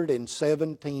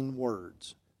 217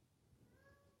 words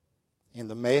in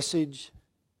the message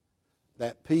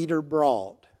that Peter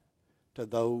brought to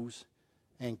those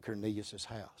in Cornelius'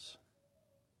 house.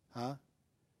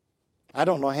 I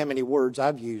don't know how many words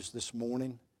I've used this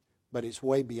morning, but it's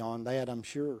way beyond that, I'm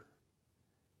sure.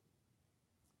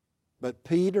 But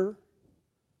Peter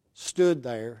stood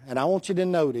there, and I want you to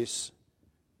notice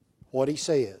what he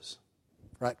says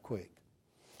right quick.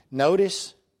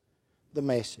 Notice the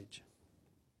message.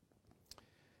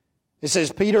 It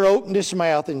says, Peter opened his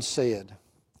mouth and said,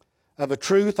 Of a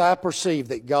truth I perceive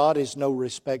that God is no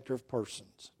respecter of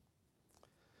persons.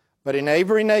 But in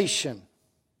every nation,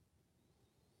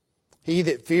 he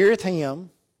that feareth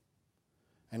him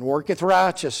and worketh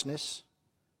righteousness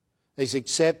is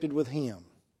accepted with him.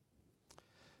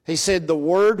 He said, The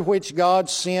word which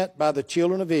God sent by the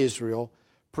children of Israel,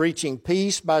 preaching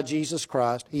peace by Jesus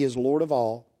Christ, he is Lord of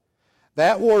all.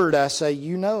 That word, I say,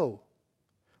 you know,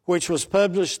 which was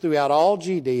published throughout all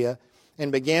Judea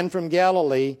and began from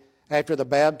Galilee after the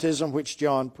baptism which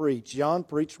John preached. John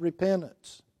preached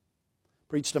repentance,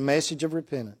 preached a message of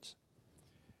repentance.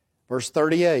 Verse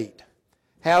 38,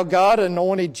 how God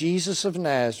anointed Jesus of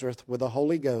Nazareth with the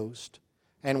Holy Ghost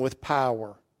and with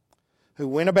power, who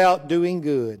went about doing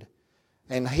good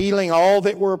and healing all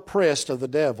that were oppressed of the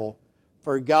devil,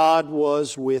 for God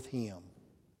was with him.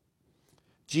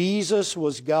 Jesus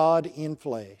was God in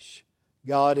flesh,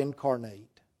 God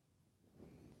incarnate.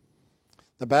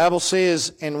 The Bible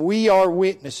says, and we are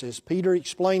witnesses, Peter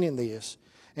explaining this,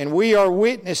 and we are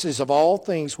witnesses of all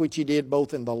things which he did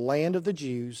both in the land of the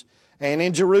Jews and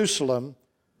in Jerusalem,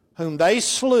 whom they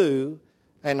slew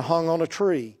and hung on a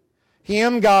tree.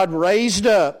 Him God raised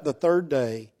up the third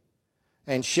day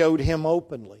and showed him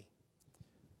openly.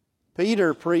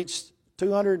 Peter preached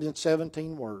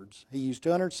 217 words. He used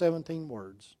 217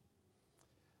 words.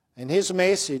 And his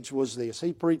message was this.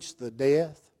 He preached the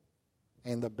death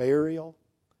and the burial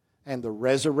and the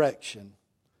resurrection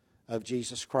of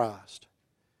Jesus Christ.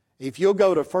 If you'll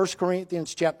go to 1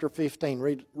 Corinthians chapter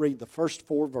 15, read the first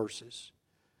 4 verses.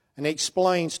 And it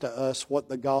explains to us what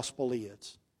the gospel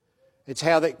is. It's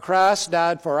how that Christ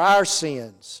died for our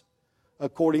sins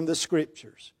according to the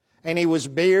Scriptures. And he was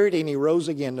buried and he rose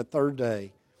again the third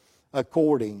day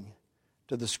according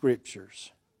to the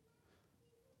Scriptures.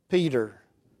 Peter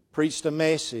preached a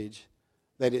message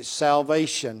that it's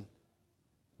salvation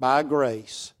by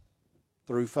grace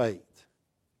through faith.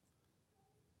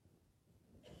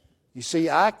 You see,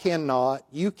 I cannot,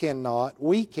 you cannot,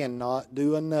 we cannot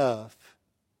do enough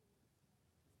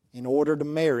in order to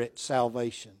merit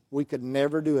salvation. We could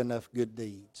never do enough good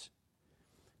deeds.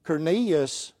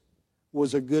 Cornelius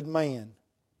was a good man.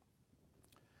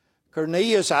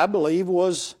 Cornelius, I believe,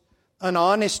 was an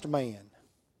honest man.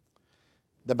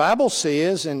 The Bible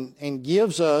says and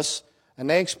gives us an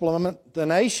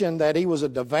explanation that he was a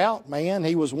devout man.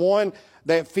 He was one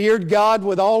that feared God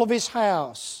with all of his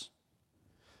house.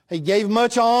 He gave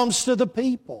much alms to the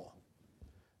people.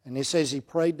 And it says he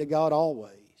prayed to God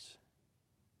always.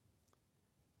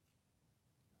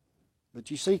 But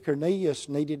you see, Cornelius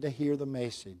needed to hear the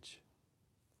message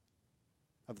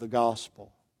of the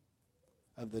gospel,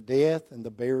 of the death and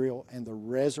the burial and the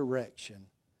resurrection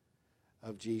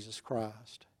of Jesus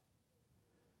Christ.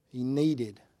 He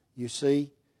needed, you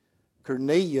see,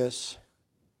 Cornelius,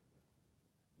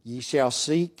 ye shall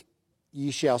seek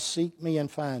me and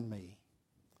find me,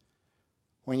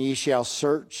 when ye shall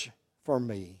search for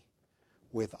me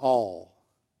with all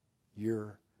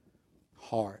your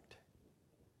heart.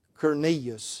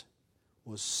 Cornelius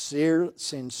was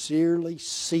sincerely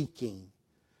seeking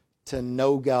to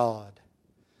know God.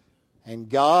 And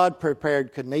God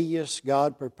prepared Cornelius,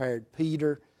 God prepared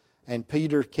Peter, and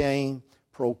Peter came,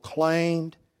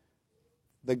 proclaimed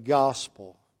the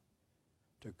gospel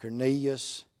to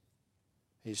Cornelius,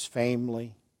 his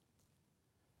family,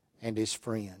 and his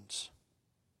friends.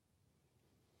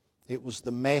 It was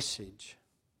the message.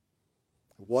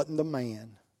 It wasn't the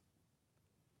man.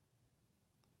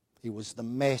 It was the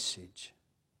message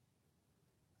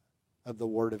of the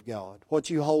Word of God. What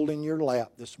you hold in your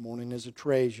lap this morning is a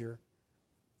treasure.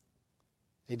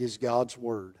 It is God's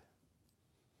Word.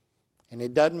 And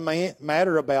it doesn't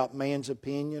matter about man's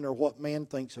opinion or what man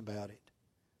thinks about it,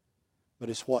 but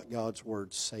it's what God's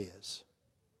Word says.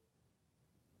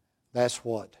 That's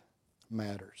what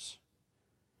matters.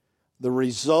 The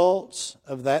results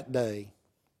of that day,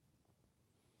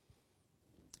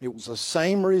 it was the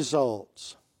same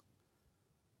results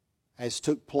as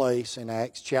took place in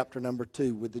Acts chapter number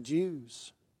 2 with the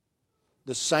Jews.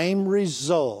 The same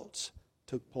results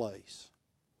took place.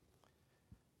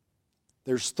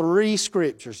 There's 3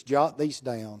 scriptures. Jot these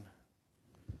down.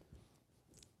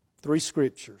 3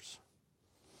 scriptures.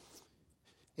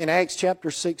 In Acts chapter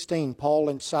 16, Paul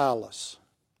and Silas,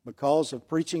 because of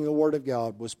preaching the Word of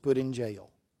God, was put in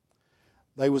jail.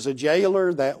 There was a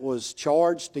jailer that was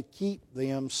charged to keep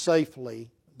them safely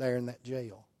there in that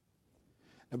jail.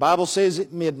 The Bible says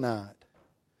at midnight,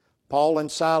 Paul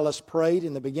and Silas prayed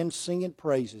and they began singing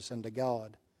praises unto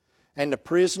God. And the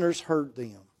prisoners heard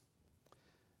them.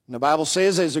 And the Bible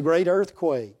says there's a great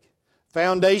earthquake.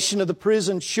 Foundation of the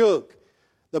prison shook.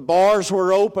 The bars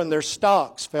were open. Their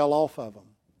stocks fell off of them.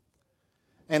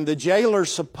 And the jailer,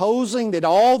 supposing that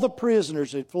all the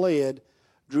prisoners had fled,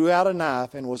 drew out a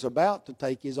knife and was about to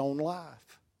take his own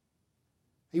life.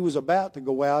 He was about to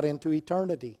go out into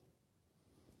eternity.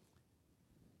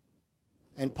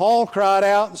 And Paul cried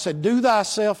out and said, "Do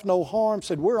thyself no harm."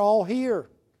 Said, "We're all here."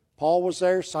 Paul was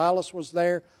there, Silas was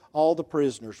there, all the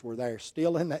prisoners were there,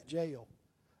 still in that jail,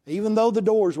 even though the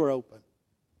doors were open.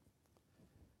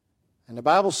 And the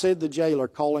Bible said the jailer,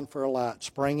 calling for a light,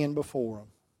 sprang in before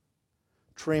him,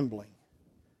 trembling,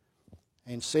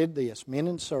 and said this, "Men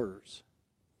and sirs,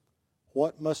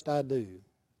 what must I do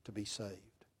to be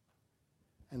saved?"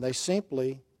 And they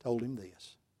simply told him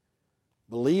this,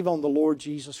 "Believe on the Lord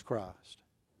Jesus Christ,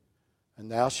 and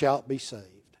thou shalt be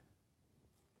saved,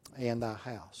 and thy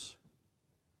house."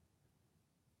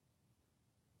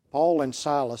 Paul and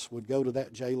Silas would go to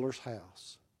that jailer's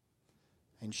house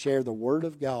and share the Word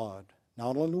of God,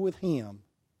 not only with him,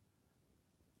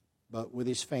 but with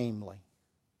his family.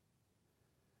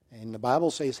 And the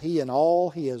Bible says he and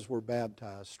all his were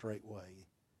baptized straightway.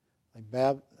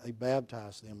 They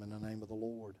baptized them in the name of the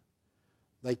Lord.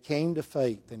 They came to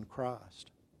faith in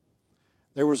Christ.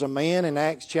 There was a man in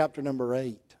Acts chapter number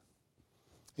 8.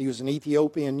 He was an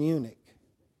Ethiopian eunuch.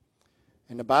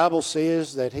 And the Bible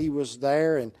says that he was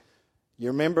there, and you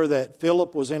remember that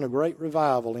Philip was in a great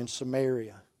revival in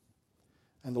Samaria.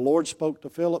 And the Lord spoke to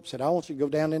Philip, said, "I want you to go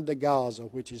down into Gaza,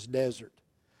 which is desert."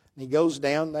 And he goes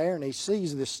down there and he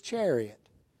sees this chariot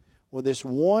with this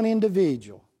one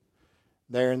individual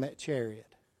there in that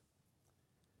chariot.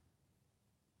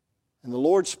 And the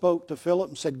Lord spoke to Philip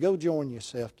and said, "Go join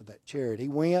yourself to that chariot." He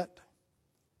went,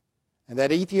 and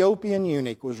that Ethiopian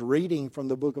eunuch was reading from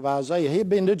the book of Isaiah. He had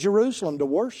been to Jerusalem to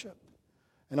worship,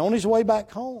 and on his way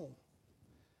back home.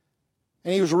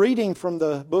 And he was reading from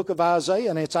the book of Isaiah,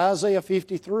 and it's Isaiah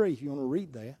 53, if you want to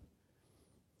read that.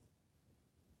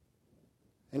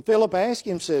 And Philip asked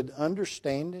him, said,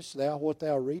 "Understandest thou what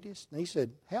thou readest?" And he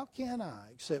said, "How can I,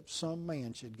 except some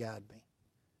man should guide me?"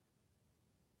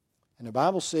 And the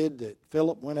Bible said that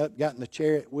Philip went up, got in the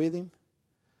chariot with him,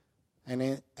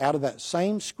 and out of that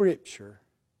same scripture,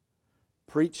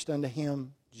 preached unto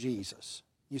him Jesus.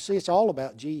 You see, it's all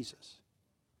about Jesus.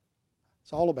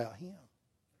 It's all about Him.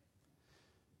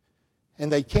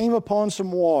 And they came upon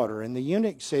some water, and the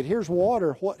eunuch said, "Here's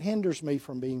water. What hinders me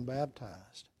from being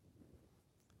baptized?"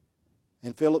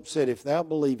 And Philip said, "If thou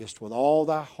believest with all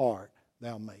thy heart,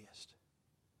 thou mayest."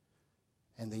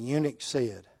 And the eunuch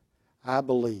said, "I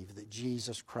believe that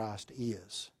Jesus Christ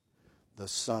is the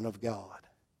Son of God."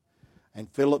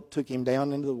 And Philip took him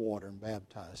down into the water and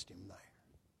baptized him there.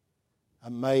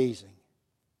 Amazing,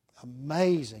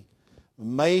 amazing,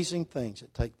 amazing things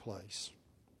that take place.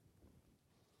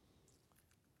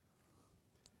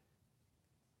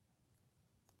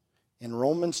 In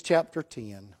Romans chapter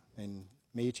 10, and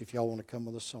Mitch, if y'all want to come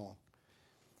with a song.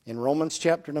 In Romans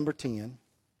chapter number 10,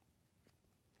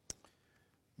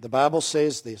 The Bible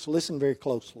says this. Listen very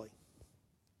closely.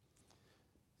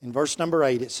 In verse number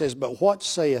 8 it says, "But what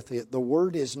saith it? The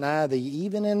word is nigh thee,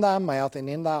 even in thy mouth and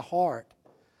in thy heart.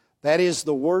 That is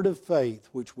the word of faith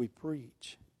which we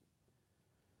preach.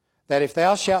 That if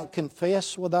thou shalt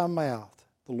confess with thy mouth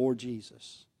the Lord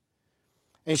Jesus,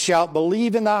 and shalt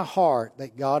believe in thy heart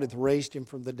that God hath raised him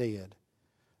from the dead,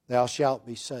 thou shalt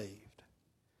be saved.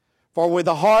 For with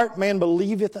the heart man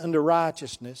believeth unto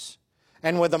righteousness,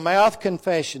 and with the mouth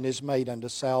confession is made unto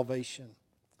salvation.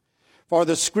 For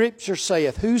the Scripture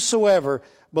saith, Whosoever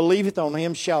believeth on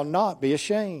him shall not be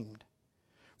ashamed.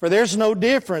 For there's no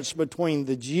difference between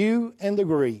the Jew and the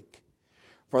Greek.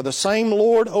 For the same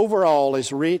Lord over all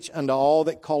is rich unto all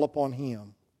that call upon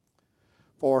him.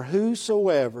 For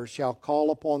whosoever shall call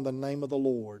upon the name of the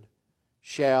Lord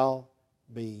shall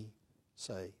be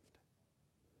saved."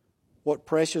 What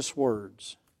precious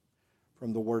words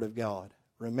from the Word of God.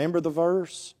 Remember the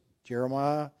verse,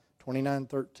 Jeremiah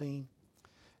 29:13.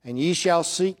 "And ye shall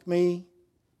seek me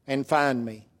and find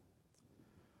me,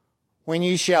 when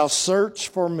ye shall search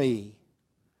for me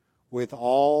with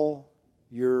all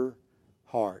your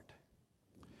heart."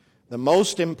 The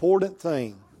most important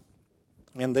thing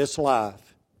in this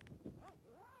life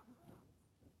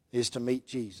is to meet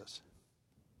Jesus.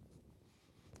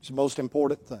 It's the most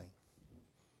important thing.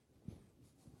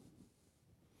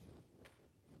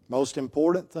 Most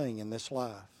important thing in this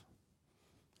life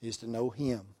is to know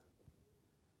Him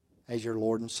as your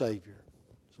Lord and Savior.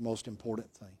 It's the most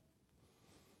important thing.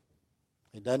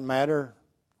 It doesn't matter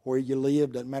where you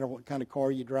live, doesn't matter what kind of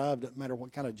car you drive, doesn't matter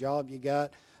what kind of job you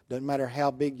got, doesn't matter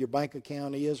how big your bank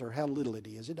account is or how little it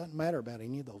is. It doesn't matter about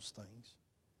any of those things.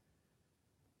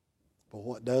 But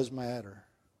what does matter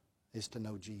is to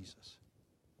know Jesus,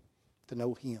 to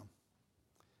know Him.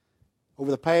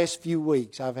 Over the past few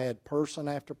weeks, I've had person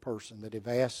after person that have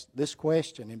asked this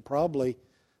question, and probably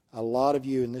a lot of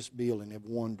you in this building have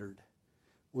wondered,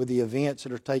 with the events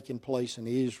that are taking place in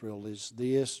Israel, is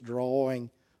this drawing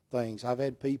things? I've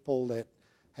had people that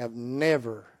have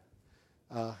never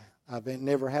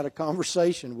had a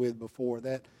conversation with before,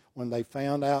 that when they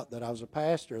found out that I was a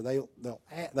pastor,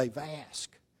 they've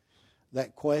asked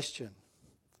that question.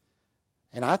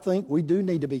 And I think we do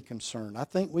need to be concerned. I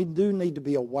think we do need to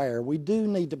be aware. We do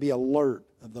need to be alert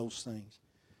of those things.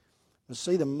 But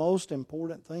see, the most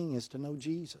important thing is to know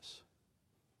Jesus.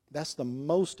 That's the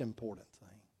most important thing.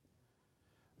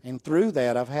 And through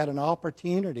that, I've had an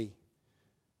opportunity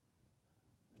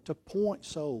to point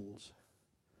souls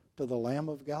to the Lamb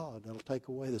of God that will take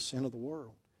away the sin of the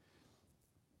world.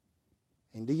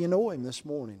 And do you know Him this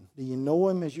morning? Do you know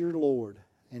Him as your Lord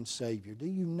and Savior? Do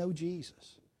you know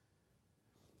Jesus?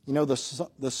 You know, the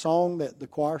song that the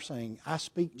choir sang, "I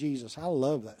Speak Jesus," I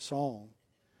love that song.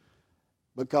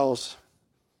 Because,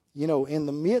 you know, in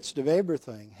the midst of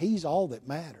everything, He's all that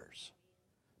matters.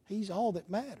 He's all that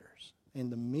matters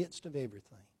in the midst of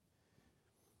everything.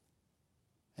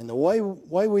 And the way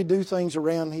we do things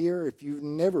around here, if you've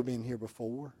never been here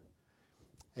before,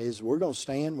 is we're going to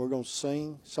stand, we're going to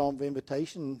sing Psalm of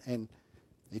Invitation, and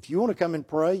if you want to come and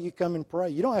pray, you come and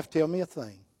pray. You don't have to tell me a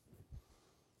thing.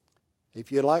 If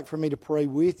you'd like for me to pray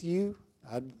with you,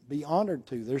 I'd be honored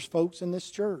to. There's folks in this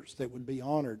church that would be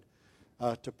honored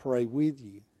to pray with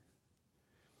you.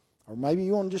 Or maybe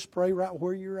you want to just pray right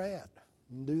where you're at.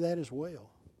 You can do that as well.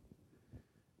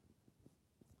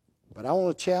 But I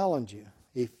want to challenge you.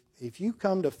 If you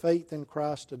come to faith in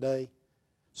Christ today,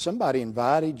 somebody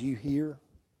invited you here.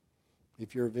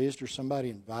 If you're a visitor, somebody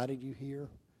invited you here.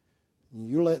 And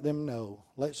you let them know,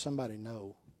 let somebody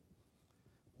know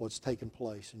what's taking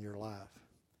place in your life.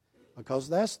 Because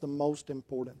that's the most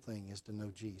important thing, is to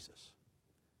know Jesus.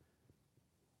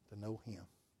 To know Him.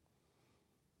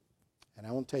 And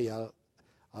I want to tell you,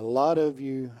 a lot of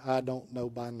you I don't know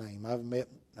by name.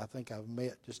 I think I've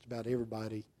met just about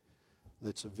everybody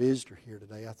that's a visitor here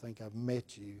today. I think I've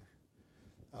met you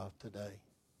today.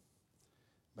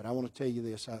 But I want to tell you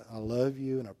this. I love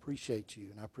you and I appreciate you.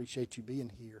 And I appreciate you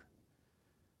being here.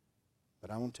 But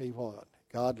I want to tell you what.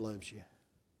 God loves you.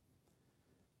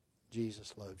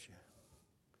 Jesus loves you.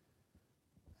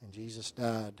 And Jesus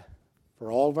died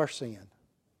for all of our sin.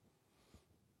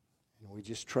 And we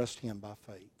just trust Him by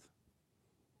faith.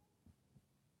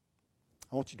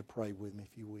 I want you to pray with me,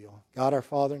 if you will. God, our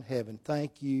Father in heaven,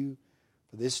 thank you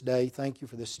for this day. Thank you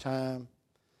for this time.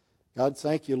 God,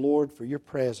 thank you, Lord, for your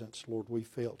presence, Lord, we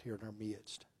felt here in our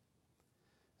midst.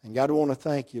 And God, I want to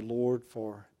thank you, Lord,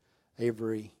 for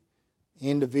every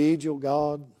individual,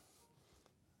 God,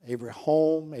 every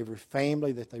home, every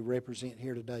family that they represent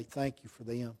here today. Thank you for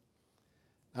them.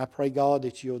 I pray, God,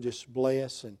 that you'll just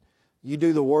bless and you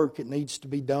do the work that needs to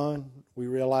be done. We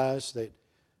realize that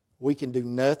We can do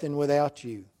nothing without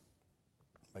you.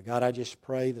 But God, I just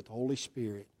pray that the Holy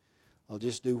Spirit will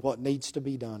just do what needs to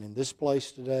be done in this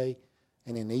place today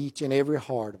and in each and every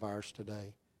heart of ours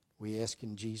today. We ask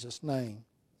in Jesus' name,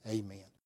 amen.